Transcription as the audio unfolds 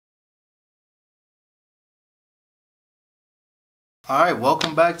Alright,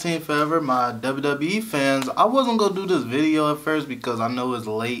 welcome back Team Forever, my WWE fans. I wasn't going to do this video at first because I know it's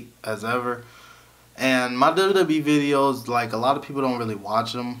late as ever. And my WWE videos, like, a lot of people don't really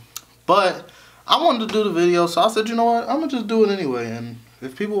watch them. But I wanted to do the video, so I said, you know what, I'm going to just do it anyway. And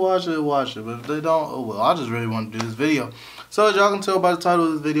if people watch it, watch it. But if they don't, oh well, I just really want to do this video. So as y'all can tell by the title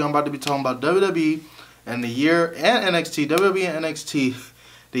of this video, I'm about to be talking about WWE and the year, and NXT, WWE and NXT.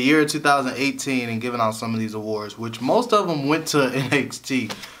 The year 2018 and giving out some of these awards, which most of them went to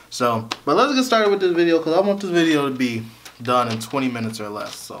NXT. So, but let's get started with this video because I want this video to be done in 20 minutes or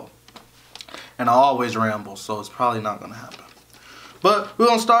less. So, and I always ramble, so it's probably not going to happen. But we're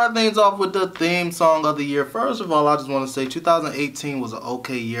going to start things off with the theme song of the year. First of all, I just want to say 2018 was an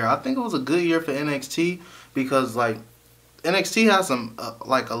okay year. I think it was a good year for NXT because, like, NXT has some,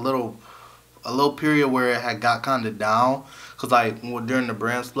 like, a little period where it had got kind of down. Because, like, during the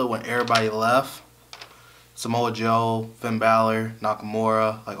brand split, when everybody left, Samoa Joe, Finn Balor,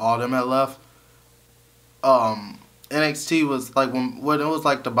 Nakamura, like, all them had left, NXT was, like, when it was,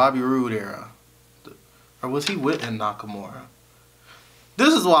 like, the Bobby Roode era. Or was he with Nakamura?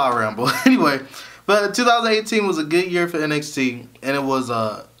 This is why I ramble. Anyway, but 2018 was a good year for NXT, and it was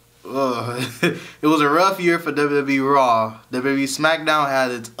it was a rough year for WWE Raw. WWE SmackDown had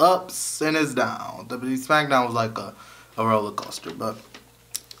its ups and its downs. WWE SmackDown was like a roller coaster. But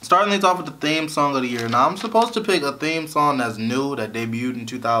starting things off with the theme song of the year. Now I'm supposed to pick a theme song that's new, that debuted in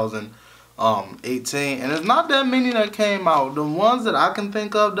 2018, and it's not that many that came out. The ones that I can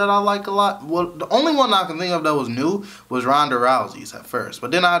think of that I like a lot, well, the only one I can think of that was new was Ronda Rousey's at first. But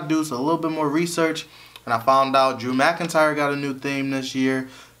then I did a little bit more research, and I found out Drew McIntyre got a new theme this year.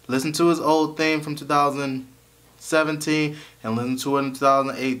 Listen to his old theme from 2017 and listen to it in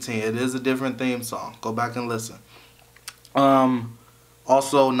 2018. It is a different theme song. Go back and listen.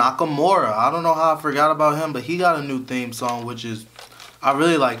 Also Nakamura. I don't know how I forgot about him, but he got a new theme song, which is, I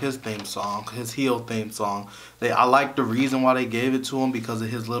really like his theme song, his heel theme song. I like the reason why they gave it to him because of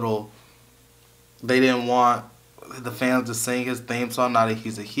his little, they didn't want the fans to sing his theme song now that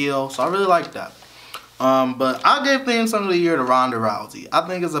he's a heel. So I really like that. But I gave theme song of the year to Ronda Rousey. I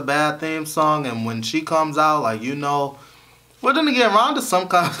think it's a bad theme song, and when she comes out, like, you know, well, then again, Ronda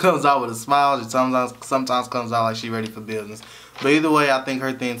sometimes comes out with a smile. She sometimes comes out like she's ready for business. But either way, I think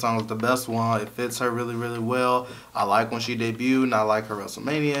her theme song is the best one. It fits her really, really well. I like when she debuted, and I like her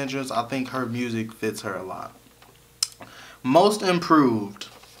WrestleMania entrance. I think her music fits her a lot. Most improved.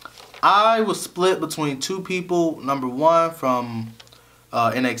 I was split between two people. Number one, from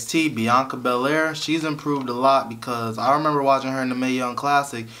NXT, Bianca Belair. She's improved a lot because I remember watching her in the Mae Young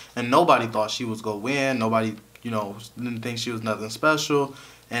Classic, and nobody thought she was going to win. Nobody, you know, didn't think she was nothing special.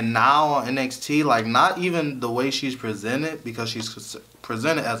 And now on NXT, like, not even the way she's presented, because she's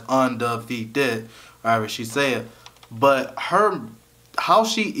presented as undefeated, however she say it, but how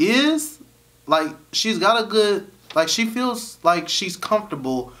she is, like, she's got a good, like, she feels like she's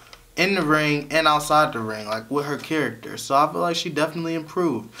comfortable in the ring and outside the ring, like, with her character. So I feel like she definitely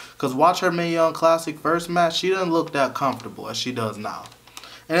improved. Because watch her Mae Young Classic first match, she doesn't look that comfortable as she does now.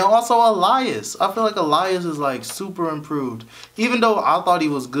 And also Elias. I feel like Elias is, like, super improved. Even though I thought he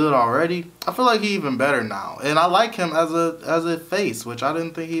was good already, I feel like he's even better now. And I like him as a face, which I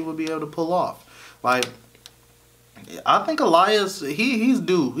didn't think he would be able to pull off. Like, I think Elias, he's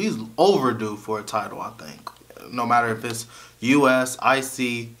overdue for a title, I think. No matter if it's US,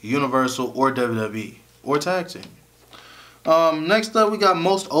 IC, Universal, or WWE, or tag team. Next up, we got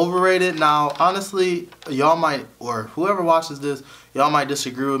most overrated. Now, honestly, y'all might, or whoever watches this, y'all might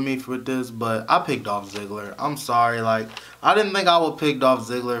disagree with me with this, but I picked Dolph Ziggler. I'm sorry, like, I didn't think I would pick Dolph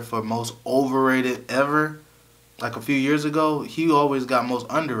Ziggler for most overrated ever. Like, a few years ago, he always got most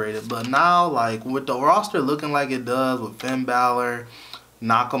underrated. But now, like, with the roster looking like it does, with Finn Balor,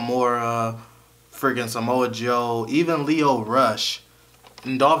 Nakamura, freaking Samoa Joe, even Lio Rush,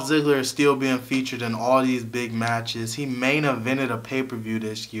 and Dolph Ziggler is still being featured in all these big matches. He main evented a pay-per-view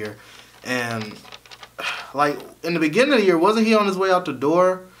this year. And, like, in the beginning of the year, wasn't he on his way out the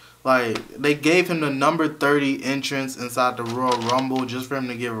door? Like, they gave him the number 30 entrance inside the Royal Rumble just for him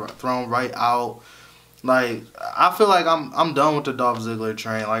to get thrown right out. Like, I feel like I'm done with the Dolph Ziggler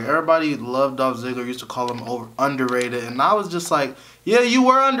train. Like, everybody loved Dolph Ziggler, used to call him underrated. And I was just like, yeah, you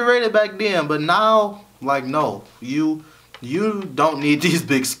were underrated back then. But now, like, no. You don't need these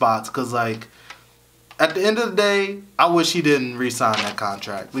big spots because, like, at the end of the day, I wish he didn't re-sign that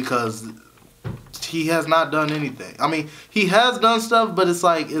contract because he has not done anything. I mean, he has done stuff, but it's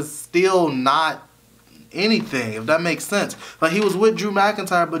like, it's still not anything, if that makes sense. Like, he was with Drew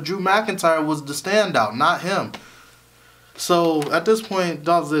McIntyre, but Drew McIntyre was the standout, not him. So at this point,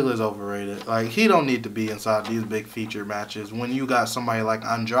 Dolph Ziggler's overrated. Like, he don't need to be inside these big feature matches when you got somebody like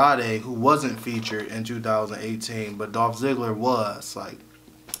Andrade who wasn't featured in 2018, but Dolph Ziggler was. Like,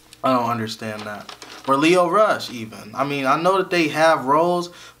 I don't understand that. Or Lio Rush, even. I mean, I know that they have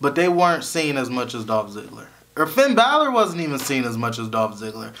roles, but they weren't seen as much as Dolph Ziggler. Or Finn Balor wasn't even seen as much as Dolph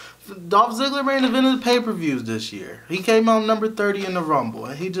Ziggler. Dolph Ziggler main evented pay-per-views this year. He came out number 30 in the Rumble,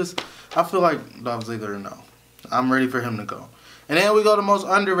 and I feel like Dolph Ziggler, no. I'm ready for him to go. And then we go to most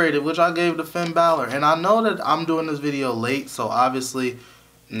underrated, which I gave to Finn Balor. And I know that I'm doing this video late, so obviously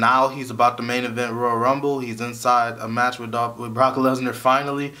now he's about to main event Royal Rumble. He's inside a match with Brock Lesnar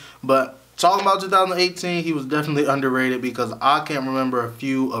finally. But talking about 2018, he was definitely underrated because I can't remember a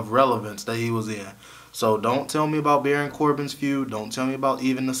few of relevance that he was in. So don't tell me about Baron Corbin's feud. Don't tell me about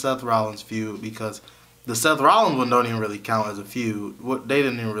even the Seth Rollins feud, because the Seth Rollins one don't even really count as a feud. They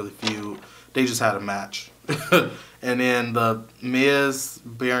didn't even really feud. They just had a match. And then the Miz,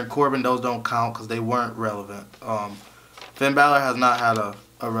 Baron Corbin, those don't count because they weren't relevant. Finn Balor has not had a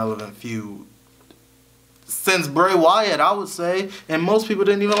relevant feud since Bray Wyatt, I would say. And most people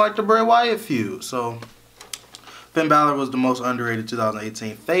didn't even like the Bray Wyatt feud. So Finn Balor was the most underrated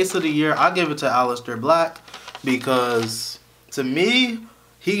 2018. Face of the year, I give it to Aleister Black because to me,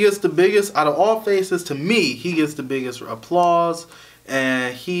 he gets the biggest, out of all faces, to me, he gets the biggest applause.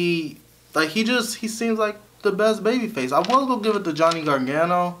 And he seems like the best babyface. I was gonna give it to Johnny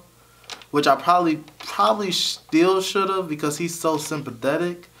Gargano, which I probably still should have because he's so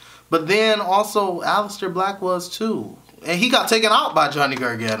sympathetic. But then also Aleister Black was too, and he got taken out by Johnny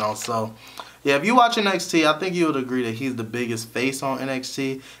Gargano. So yeah, if you watch NXT, I think you would agree that he's the biggest face on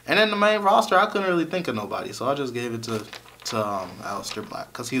NXT. And in the main roster, I couldn't really think of nobody, so I just gave it to Aleister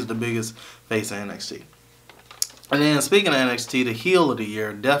Black because he's the biggest face in NXT. And then speaking of NXT, the heel of the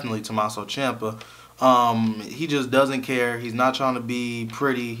year, definitely Tommaso Ciampa. He just doesn't care. He's not trying to be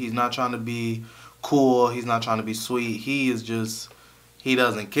pretty. He's not trying to be cool. He's not trying to be sweet. He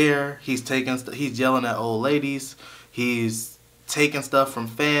doesn't care. He's yelling at old ladies. He's taking stuff from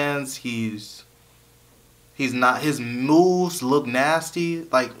fans. His moves look nasty.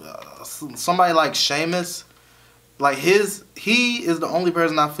 Like somebody like Sheamus. Like he is the only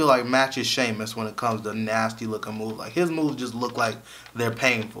person I feel like matches Sheamus when it comes to nasty looking moves. Like his moves just look like they're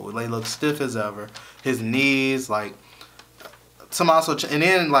painful. They look stiff as ever. His knees, like Tommaso, and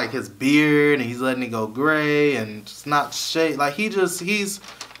then like his beard, and he's letting it go gray and it's not shade. Like Tommaso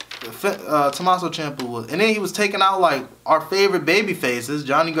Ciampa was, and then he was taking out like our favorite baby faces,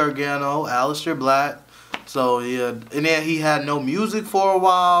 Johnny Gargano, Aleister Black. So yeah, and then he had no music for a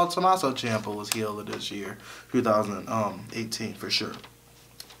while. Tommaso Ciampa was heel of this year, 2018 for sure.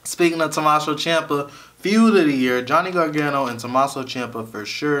 Speaking of Tommaso Ciampa, feud of the year, Johnny Gargano and Tommaso Ciampa for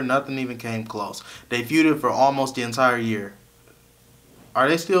sure. Nothing even came close. They feuded for almost the entire year. Are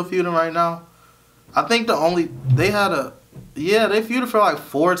they still feuding right now? I think they feuded for like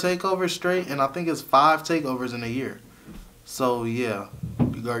 4 takeovers straight, and I think it's 5 takeovers in a year. So yeah,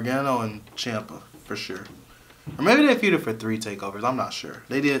 Gargano and Ciampa for sure. Or maybe they feuded for 3 takeovers. I'm not sure.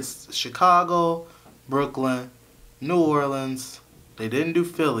 They did Chicago, Brooklyn, New Orleans. They didn't do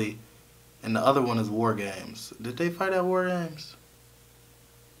Philly. And the other one is War Games. Did they fight at War Games?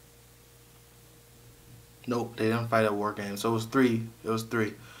 Nope, they didn't fight at War Games. So it was 3. It was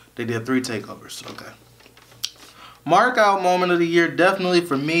 3. They did 3 takeovers. Okay. Mark out moment of the year, definitely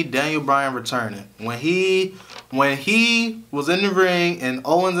for me, Daniel Bryan returning. When he was in the ring and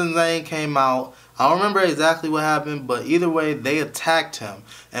Owens and Zayn came out, I don't remember exactly what happened, but either way, they attacked him.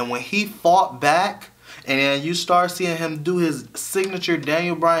 And when he fought back, and then you start seeing him do his signature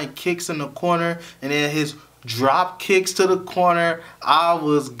Daniel Bryan kicks in the corner, and then his drop kicks to the corner,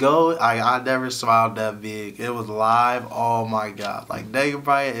 I never smiled that big. It was live. Oh my God. Like, Daniel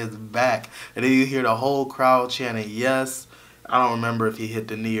Bryan is back. And then you hear the whole crowd chanting yes. I don't remember if he hit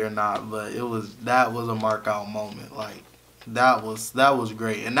the knee or not, but that was a mark out moment. Like, that was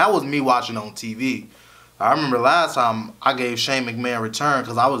great. And that was me watching on TV. I remember last time I gave Shane McMahon a return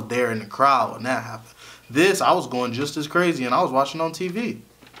because I was there in the crowd when that happened. This, I was going just as crazy and I was watching on TV.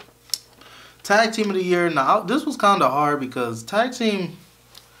 Tag team of the year. Now, this was kind of hard because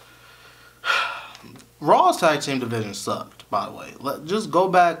Raw's tag team division sucked, by the way. Just go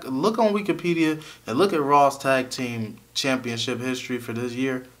back, look on Wikipedia, and look at Raw's tag team championship history for this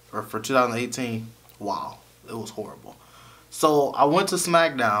year, or for 2018. Wow, it was horrible. So I went to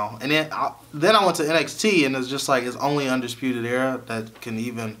SmackDown, and then I went to NXT, and it's just like it's only Undisputed Era that can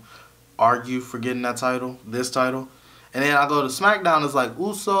even argue for getting that title, this title. And then I go to SmackDown, it's like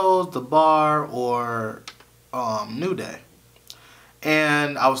Usos, The Bar, or New Day.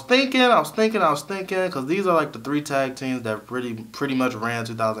 And I was thinking, because these are like the 3 tag teams that pretty much ran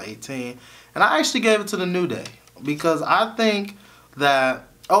 2018. And I actually gave it to the New Day. Because I think that,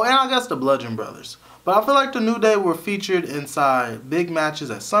 oh, and I guess the Bludgeon Brothers. But I feel like the New Day were featured inside big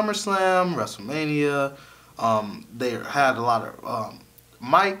matches at SummerSlam, WrestleMania. They had a lot of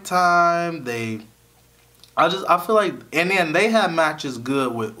mic time. I feel like, and then they had matches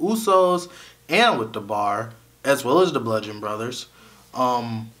good with Usos and with the Bar, as well as the Bludgeon Brothers.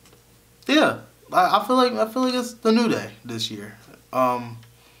 Yeah, I feel like it's the New Day this year.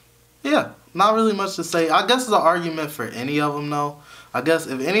 Yeah, not really much to say. I guess it's an argument for any of them though. I guess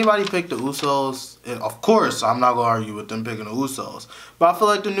if anybody picked the Usos, and of course I'm not gonna argue with them picking the Usos, but I feel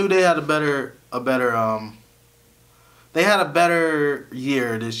like the New Day had they had a better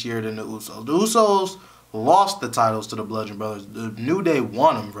year this year than the Usos. The Usos lost the titles to the Bludgeon Brothers. The New Day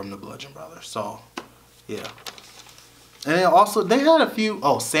won them from the Bludgeon Brothers. So, yeah. And then also, they had a few,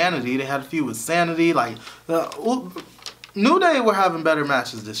 Sanity. They had a few with Sanity. Like, New Day were having better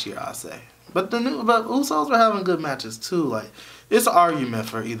matches this year, I say. But Usos were having good matches too. Like, it's an argument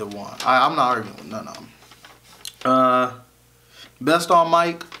for either one. I'm not arguing with none of them. Best on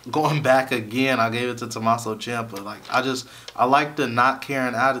mic, going back again, I gave it to Tommaso Ciampa. Like, I like the not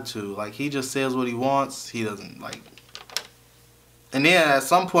caring attitude. Like, he just says what he wants. He doesn't, like... And then at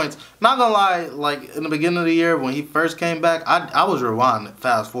some points, not gonna lie, like, in the beginning of the year, when he first came back, I was rewinding,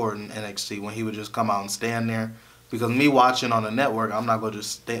 fast forward in NXT, when he would just come out and stand there. Because me watching on the network, I'm not gonna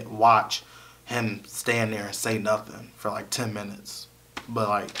just watch him stand there and say nothing for, like, 10 minutes. But,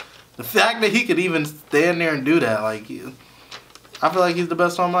 like, the fact that he could even stand there and do that, like... I feel like he's the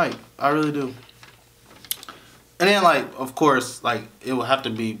best on mic. I really do. And then, like, of course, like, it would have to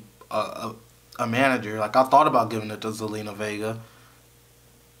be a manager. Like, I thought about giving it to Zelina Vega.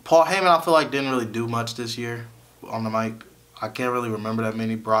 Paul Heyman, I feel like, didn't really do much this year on the mic. I can't really remember that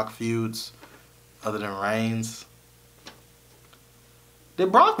many Brock feuds other than Reigns.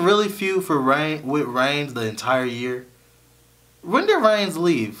 Did Brock really feud with Reigns the entire year? When did Reigns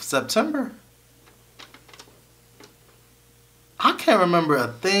leave? September? I can't remember a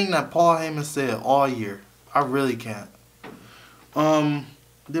thing that Paul Heyman said all year. I really can't.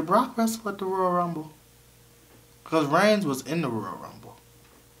 Did Brock wrestle at the Royal Rumble? Because Reigns was in the Royal Rumble.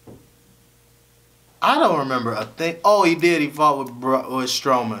 I don't remember a thing. Oh, he did. He fought with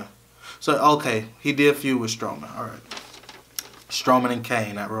Strowman. So, okay. He did feud with Strowman. All right. Strowman and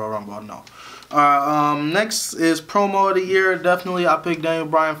Kane at Royal Rumble. I know. Alright, next is promo of the year. Definitely, I picked Daniel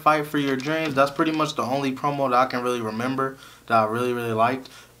Bryan Fight for Your Dreams. That's pretty much the only promo that I can really remember that I really, really liked.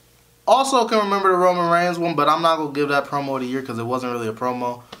 Also can remember the Roman Reigns one, but I'm not going to give that promo of the year because it wasn't really a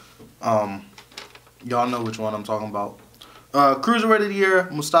promo. Y'all know which one I'm talking about. Cruiserweight of the year,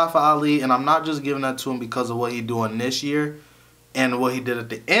 Mustafa Ali, and I'm not just giving that to him because of what he's doing this year and what he did at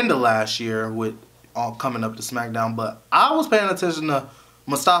the end of last year with coming up to SmackDown, but I was paying attention to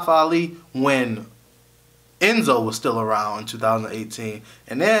Mustafa Ali when Enzo was still around in 2018.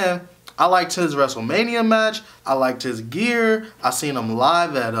 And then I liked his WrestleMania match. I liked his gear. I seen him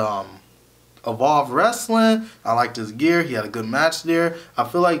live at Evolve Wrestling. I liked his gear. He had a good match there. I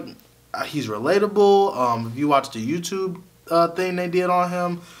feel like he's relatable. If you watch the YouTube thing they did on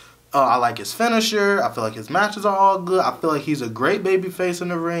him, I like his finisher. I feel like his matches are all good. I feel like he's a great babyface in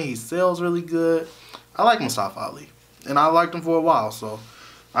the ring. He sells really good. I like Mustafa Ali. And I liked him for a while, so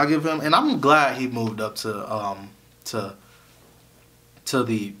I give him, and I'm glad he moved up to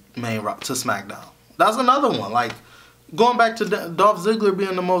the main to SmackDown. That's another one. Like, going back to Dolph Ziggler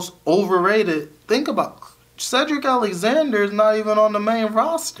being the most overrated. Think about Cedric Alexander is not even on the main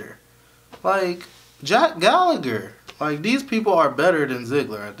roster. Like, Jack Gallagher. Like, these people are better than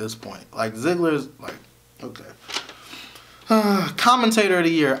Ziggler at this point. Like, Ziggler's like, okay. Commentator of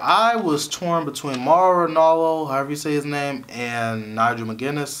the year. I was torn between Mauro Ranallo, however you say his name, and Nigel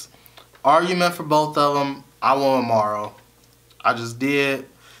McGuinness. Argument for both of them. I went with Mauro. I just did.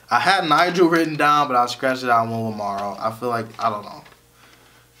 I had Nigel written down, but I scratched it out and went with Mauro. I feel like, I don't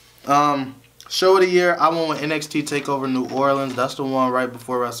know. Show of the year. I went with NXT TakeOver New Orleans. That's the one right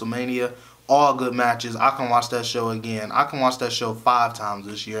before WrestleMania. All good matches. I can watch that show again. I can watch that show 5 times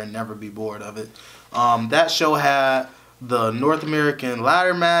this year and never be bored of it. That show had the North American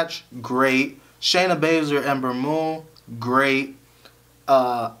ladder match, great. Shayna Baszler, Ember Moon, great.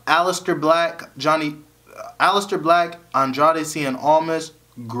 Aleister Black, Andrade Cien Almas,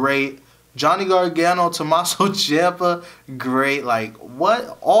 great. Johnny Gargano, Tommaso Ciampa, great. Like,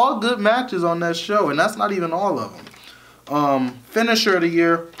 what? All good matches on that show, and that's not even all of them. Finisher of the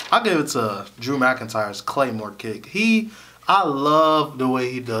year, I gave it to Drew McIntyre's Claymore kick. I love the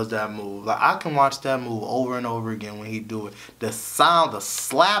way he does that move. Like, I can watch that move over and over again when he do it. The sound, the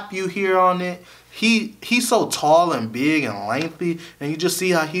slap you hear on it. He's so tall and big and lengthy, and you just see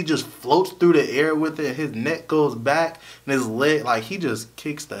how he just floats through the air with it. His neck goes back, and his leg, like, he just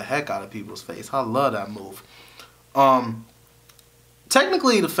kicks the heck out of people's face. I love that move.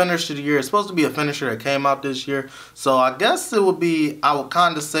 Technically, the finisher of the year is supposed to be a finisher that came out this year. So I guess it would be, I would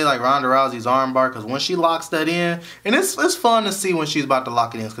kind of say like Ronda Rousey's armbar, because when she locks that in, and it's fun to see when she's about to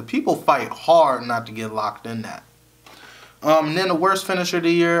lock it in, because people fight hard not to get locked in that. And then the worst finisher of the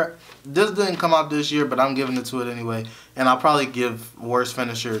year, this didn't come out this year, but I'm giving it to it anyway. And I'll probably give worst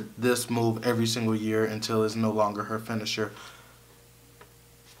finisher this move every single year until it's no longer her finisher.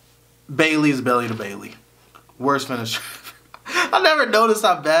 Bayley's belly to Bayley. Worst finisher. I never noticed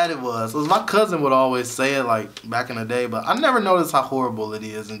how bad it was. My cousin would always say it like back in the day, but I never noticed how horrible it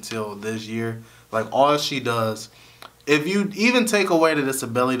is until this year. Like, all she does, if you even take away that it's a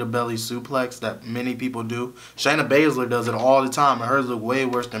belly-to-belly suplex that many people do, Shayna Baszler does it all the time, and hers look way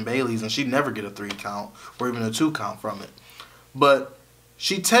worse than Bayley's, and she'd never get a 3 count or even a 2 count from it. But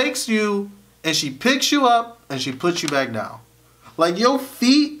she takes you and she picks you up and she puts you back down. Like, your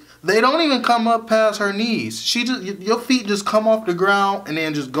feet, they don't even come up past her knees. Your feet just come off the ground and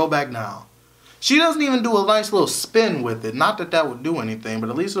then just go back down. She doesn't even do a nice little spin with it. Not that that would do anything,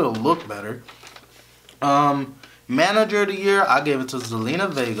 but at least it'll look better. Manager of the year, I gave it to Zelina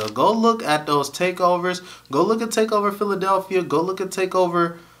Vega. Go look at those takeovers. Go look at TakeOver Philadelphia. Go look at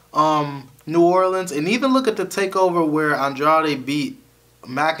TakeOver New Orleans. And even look at the takeover where Andrade beat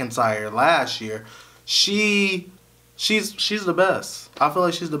McIntyre last year. She's the best. I feel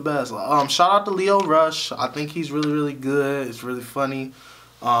like she's the best. Shout out to Leo Rush. I think he's really, really good. It's really funny.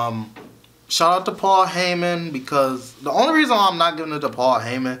 Shout out to Paul Heyman, because the only reason why I'm not giving it to Paul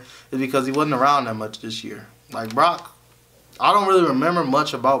Heyman is because he wasn't around that much this year. Like, Brock, I don't really remember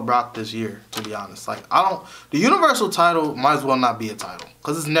much about Brock this year, to be honest. Like, the Universal title might as well not be a title,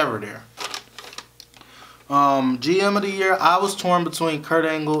 because it's never there. GM of the year, I was torn between Kurt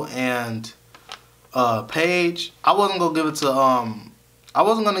Angle and Paige. I wasn't gonna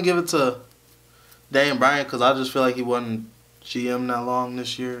give it to Daniel Bryan, because I just feel like he wasn't GM that long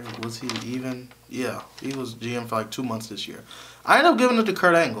this year. Was he even? Yeah, he was GM for like 2 months this year. I ended up giving it to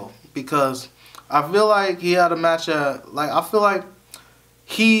Kurt Angle because I feel like he had a match I feel like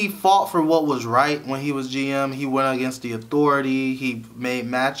he fought for what was right when he was GM. He went against the Authority. He made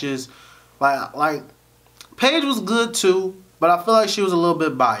matches. Like Paige was good too, but I feel like she was a little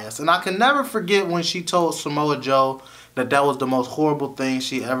bit biased. And I can never forget when she told Samoa Joe that was the most horrible thing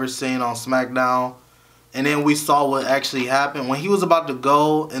she ever seen on SmackDown. And then we saw what actually happened. When he was about to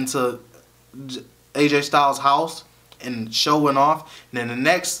go into AJ Styles' house and show went off, and then the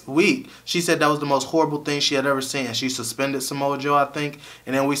next week, she said that was the most horrible thing she had ever seen. And she suspended Samoa Joe, I think.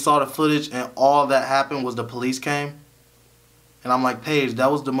 And then we saw the footage, and all that happened was the police came. And I'm like, Paige, that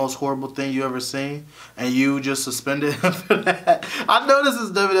was the most horrible thing you ever seen? And you just suspended him for that? I know this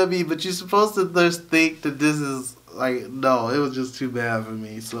is WWE, but you're supposed to just think that this is, like, no, it was just too bad for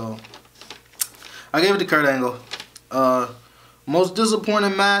me. So I gave it to Kurt Angle. Most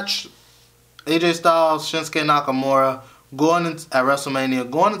disappointing match, AJ Styles, Shinsuke Nakamura, at WrestleMania.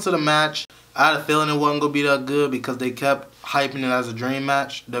 Going into the match, I had a feeling it wasn't going to be that good because they kept hyping it as a dream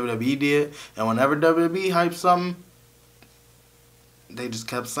match. WWE did. And whenever WWE hyped something, they just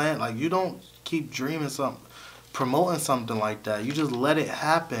kept saying, like, you don't keep dreaming something, promoting something like that. You just let it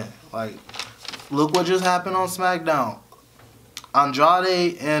happen. Like, look what just happened on SmackDown.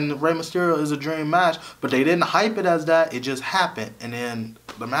 Andrade and Rey Mysterio is a dream match, but they didn't hype it as that. It just happened. And then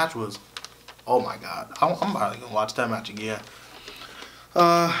the match was, oh my God. I'm probably going to watch that match again.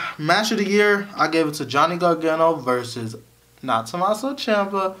 Match of the year, I gave it to Johnny Gargano versus, not Tommaso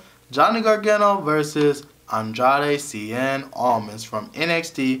Ciampa, Johnny Gargano versus Andrade Cien Almas from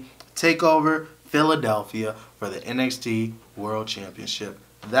NXT TakeOver Philadelphia for the NXT World Championship.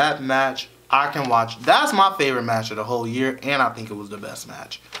 That match, I can watch. That's my favorite match of the whole year, and I think it was the best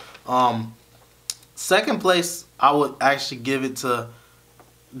match. Second place, I would actually give it to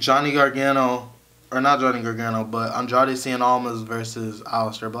Johnny Gargano, or not Johnny Gargano, but Andrade Cien Almas versus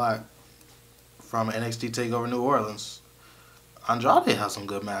Aleister Black from NXT TakeOver New Orleans. Andrade has some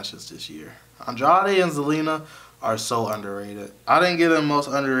good matches this year. Andrade and Zelina are so underrated. I didn't give them most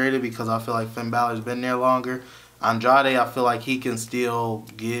underrated because I feel like Finn Balor's been there longer. Andrade, I feel like he can still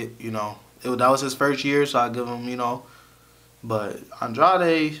get, that was his first year, so I give him, But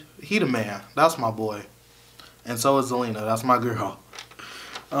Andrade, he the man. That's my boy. And so is Zelina. That's my girl.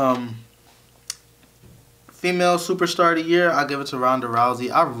 Female Superstar of the Year, I give it to Ronda Rousey.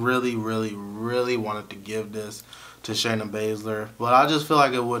 I really, really, really wanted to give this to Shayna Baszler, but I just feel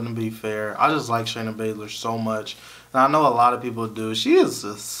like it wouldn't be fair. I just like Shayna Baszler so much, and I know a lot of people do. She is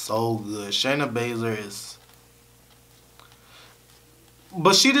just so good. Shayna Baszler is...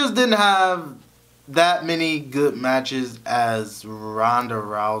 But she just didn't have that many good matches as Ronda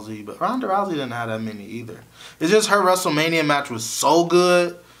Rousey. But Ronda Rousey didn't have that many either. It's just her WrestleMania match was so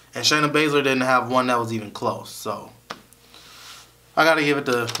good, and Shayna Baszler didn't have one that was even close. So I gotta give it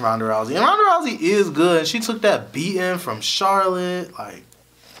to Ronda Rousey. And Ronda Rousey is good. And she took that beating from Charlotte. Like,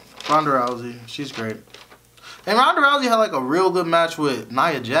 Ronda Rousey, she's great. And Ronda Rousey had like a real good match with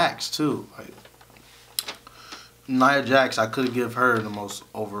Nia Jax too. Like, Nia Jax, I could give her the most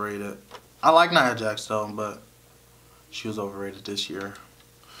overrated. I like Nia Jax though, but she was overrated this year.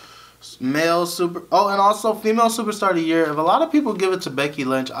 Male super... Oh, and also female superstar of the year. If a lot of people give it to Becky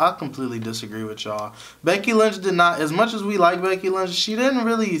Lynch, I completely disagree with y'all. Becky Lynch did not... As much as we like Becky Lynch, she didn't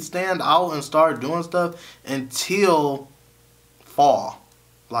really stand out and start doing stuff until fall.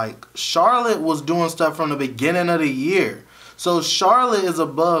 Like, Charlotte was doing stuff from the beginning of the year. So Charlotte is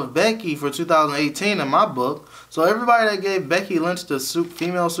above Becky for 2018 in my book. So everybody that gave Becky Lynch the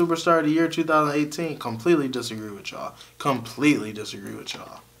female superstar of the year 2018, completely disagree with y'all. Completely disagree with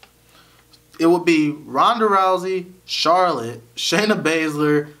y'all. It would be Ronda Rousey, Charlotte, Shayna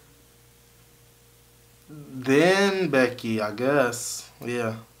Baszler, then Becky, I guess.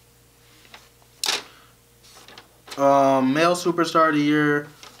 Yeah. Male superstar of the year.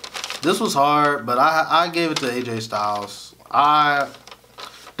 This was hard, but I gave it to AJ Styles.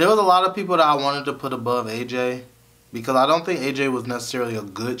 There was a lot of people that I wanted to put above AJ because I don't think AJ was necessarily a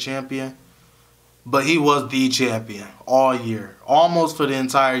good champion, but he was the champion all year, almost for the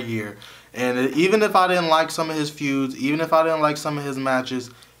entire year. And even if I didn't like some of his feuds, even if I didn't like some of his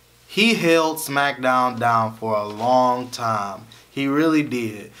matches, he held SmackDown down for a long time. He really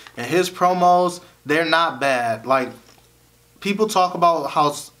did. And his promos, they're not bad. Like, people talk about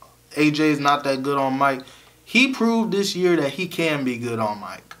how AJ's not that good on mic. He proved this year that he can be good on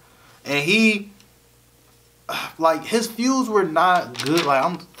mic. And he, like, his feuds were not good.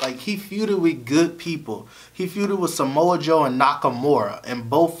 Like, he feuded with good people. He feuded with Samoa Joe and Nakamura, and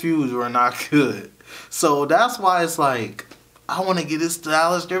both feuds were not good. So that's why it's like, I want to give this to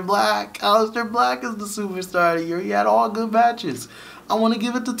Aleister Black. Aleister Black is the superstar of the year. He had all good matches. I want to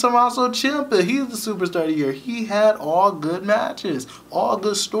give it to Tommaso Ciampa. He's the superstar of the year. He had all good matches, all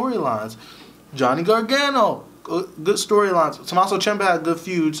good storylines. Johnny Gargano, good storylines. Tommaso Ciampa had good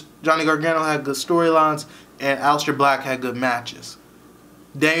feuds. Johnny Gargano had good storylines. And Aleister Black had good matches.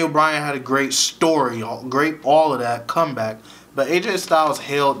 Daniel Bryan had a great story, great all of that comeback. But AJ Styles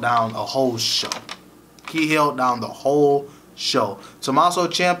held down a whole show. He held down the whole show. Tommaso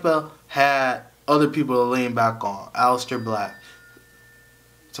Ciampa had other people to lean back on. Aleister Black.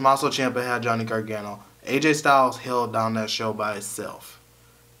 Tommaso Ciampa had Johnny Gargano. AJ Styles held down that show by itself.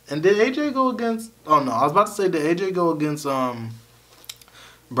 And did AJ go against... Oh, no. I was about to say, did AJ go against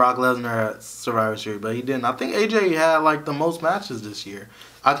Brock Lesnar at Survivor Series? But he didn't. I think AJ had, like, the most matches this year.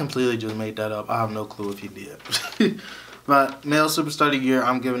 I completely just made that up. I have no clue if he did. But male superstar of the year,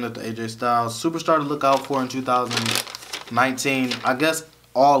 I'm giving it to AJ Styles. Superstar to look out for in 2019. I guess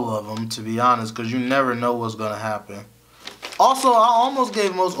all of them, to be honest, because you never know what's going to happen. Also, I almost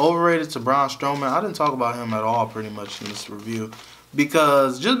gave most overrated to Braun Strowman. I didn't talk about him at all pretty much in this review.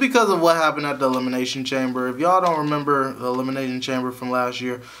 Just because of what happened at the Elimination Chamber. If y'all don't remember the Elimination Chamber from last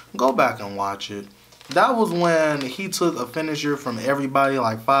year, go back and watch it. That was when he took a finisher from everybody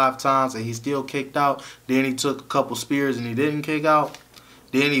like 5 times and he still kicked out. Then he took a couple spears and he didn't kick out.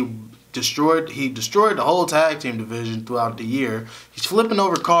 Then he destroyed the whole tag team division throughout the year. He's flipping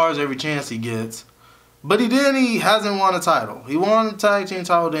over cars every chance he gets. But he hasn't won a title. He won the tag team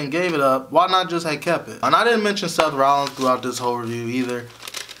title, then gave it up. Why not just have kept it? And I didn't mention Seth Rollins throughout this whole review either.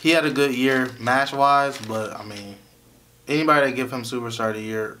 He had a good year match-wise, but, I mean, anybody that give him Superstar of the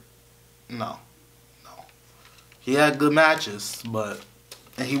Year, no. He had good matches,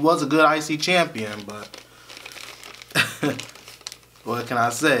 and he was a good IC champion, but what can I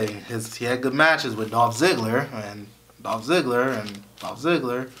say? He had good matches with Dolph Ziggler, and Dolph Ziggler, and Dolph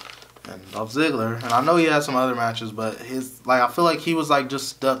Ziggler. And Dolph Ziggler, and I know he had some other matches, but I feel like he was just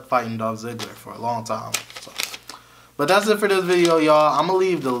stuck fighting Dolph Ziggler for a long time. So. But that's it for this video, y'all. I'm gonna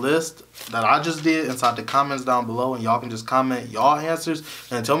leave the list that I just did inside the comments down below, and y'all can just comment y'all answers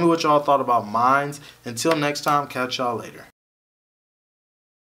and tell me what y'all thought about mine. Until next time, catch y'all later.